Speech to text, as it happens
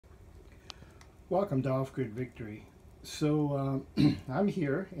Welcome to Off-Grid Victory. So I'm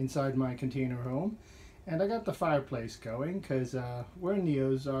here inside my container home, and I got the fireplace going because we're in the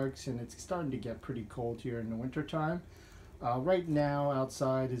Ozarks and it's starting to get pretty cold here in the wintertime. Right now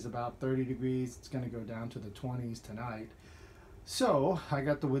outside is about 30 degrees. It's going to go down to the 20s tonight. So I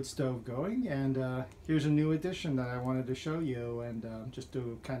got the wood stove going, and here's a new addition that I wanted to show you and just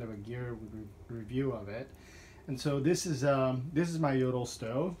do kind of a gear review of it. And so this is my Yodel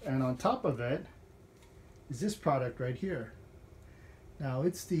stove, and on top of it is this product right here. Now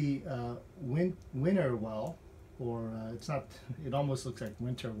it's the Winnerwell, or it's not. It almost looks like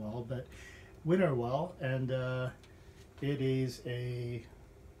Winterwell, but Winnerwell, and it is a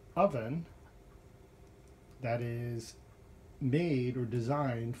oven that is made or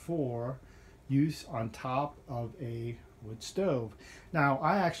designed for use on top of a wood stove. Now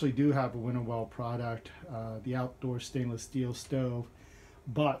I actually do have a Winnerwell product, the outdoor stainless steel stove,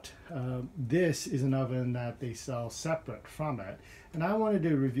 but this is an oven that they sell separate from it, and I wanted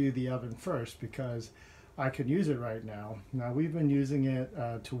to review the oven first because I could use it right now. Now we've been using it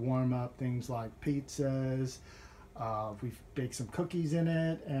to warm up things like pizzas. We've baked some cookies in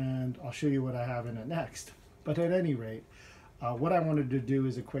it, and I'll show you what I have in it next. But at any rate, what I wanted to do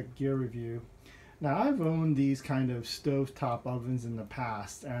is a quick gear review. Now I've owned these kind of stovetop ovens in the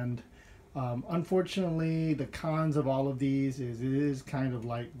past, and unfortunately the cons of all of these is it is kind of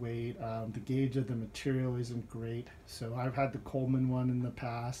lightweight. The gauge of the material isn't great. So I've had the Coleman one in the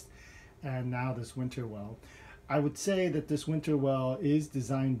past, and now this Winterwell. I would say that this Winterwell is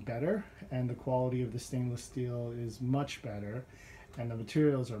designed better, and the quality of the stainless steel is much better, and the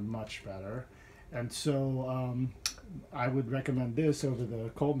materials are much better. And so I would recommend this over the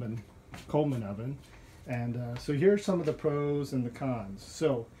Coleman oven. And so here's some of the pros and the cons.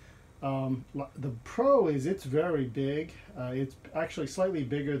 So the pro is it's very big. It's actually slightly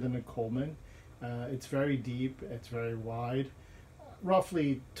bigger than a Coleman. It's very deep, it's very wide,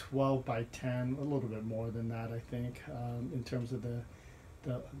 roughly 12 by 10, a little bit more than that I think, in terms of the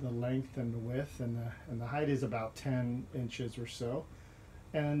length and the width, and the height is about 10 inches or so.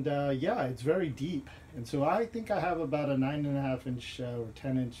 And yeah, it's very deep, and so I think I have about a 9.5 inch or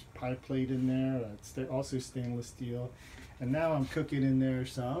 10 inch pie plate in there. It's also stainless steel, and now I'm cooking in there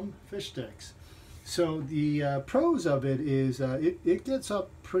some fish sticks. So the pros of it is it gets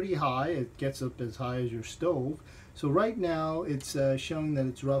up pretty high. It gets up as high as your stove. So right now it's showing that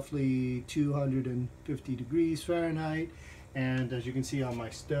it's roughly 250 degrees Fahrenheit, and as you can see on my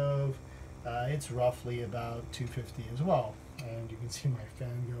stove, it's roughly about 250 as well. And you can see my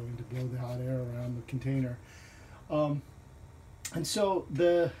fan going to blow the hot air around the container. And so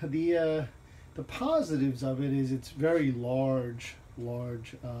the positives of it is it's very large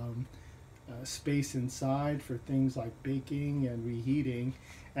space inside for things like baking and reheating.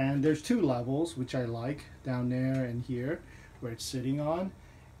 And there's two levels, which I like, down there and here where it's sitting on.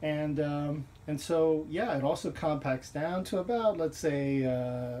 And so yeah, it also compacts down to about, let's say,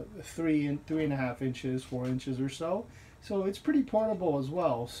 3.5 inches, 4 inches or so. So it's pretty portable as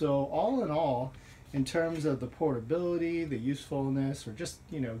well. So all in all, in terms of the portability, the usefulness, or just,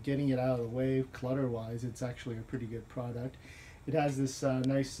 you know, getting it out of the way clutter-wise, it's actually a pretty good product. It has this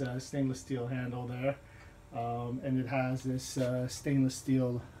nice stainless steel handle there, and it has this stainless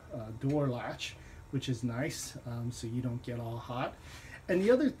steel door latch, which is nice, so you don't get all hot. And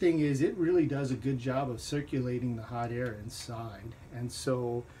the other thing is it really does a good job of circulating the hot air inside, and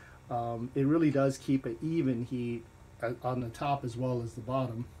so it really does keep an even heat on the top as well as the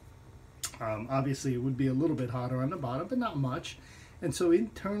bottom. Obviously it would be a little bit hotter on the bottom, but not much. And so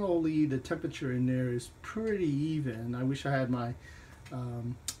internally the temperature in there is pretty even. I wish I had my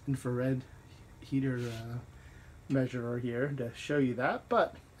infrared heater measurer here to show you that,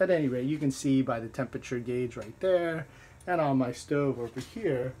 but at any rate you can see by the temperature gauge right there and on my stove over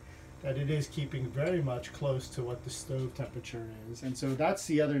here that it is keeping very much close to what the stove temperature is. And so that's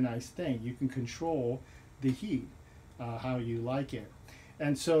the other nice thing. You can control the heat how you like it.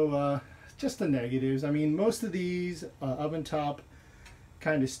 And so just the negatives, I mean, most of these oven top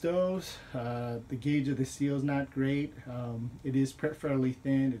kind of stoves, the gauge of the steel is not great. It is fairly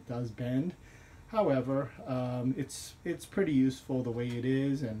thin, it does bend. However, it's pretty useful the way it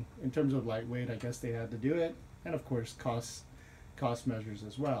is, and in terms of lightweight, I guess they had to do it, and of course cost measures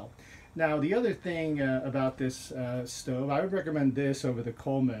as well. Now the other thing about this stove, I would recommend this over the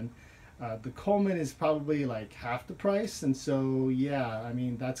Coleman. The Coleman is probably like half the price, and so yeah, I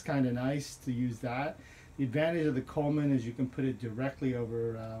mean, that's kind of nice to use that. The advantage of the Coleman is you can put it directly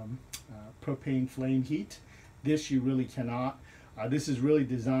over propane flame heat. This you really cannot. This is really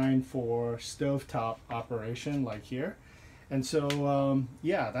designed for stovetop operation like here. And so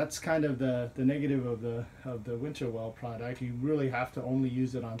yeah, that's kind of the negative of the Winterwell product. You really have to only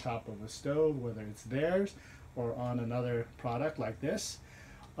use it on top of a stove, whether it's theirs or on another product like this.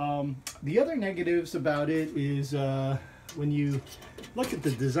 The other negatives about it is when you look at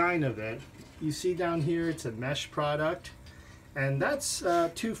the design of it, you see down here it's a mesh product, and that's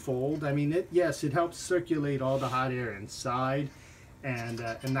twofold. I mean, yes, it helps circulate all the hot air inside, and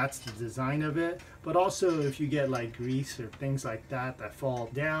that's the design of it. But also, if you get like grease or things like that that fall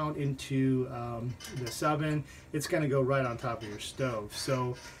down into this oven, it's going to go right on top of your stove.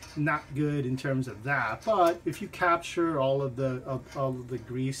 So not good in terms of that. But if you capture all of the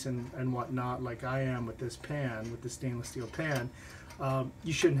grease and whatnot, like I am with this pan, with the stainless steel pan,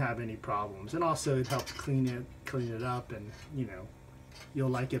 you shouldn't have any problems. And also, it helps clean it up, and you know, you'll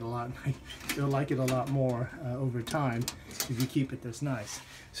like it a lot. You'll like it a lot more over time if you keep it this nice.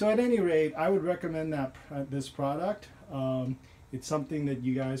 So at any rate, I would recommend that this product. It's something that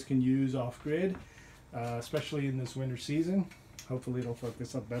you guys can use off grid, especially in this winter season. Hopefully it'll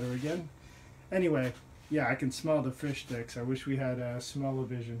focus up better again. Anyway, yeah, I can smell the fish sticks. I wish we had a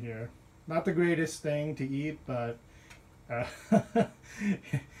smell-o-vision here. Not the greatest thing to eat, but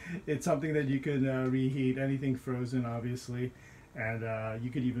it's something that you can reheat. Anything frozen, obviously. And you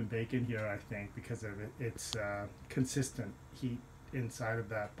could even bake in here, I think, because of its consistent heat inside of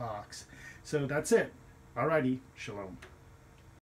that box. So that's it. Alrighty, shalom.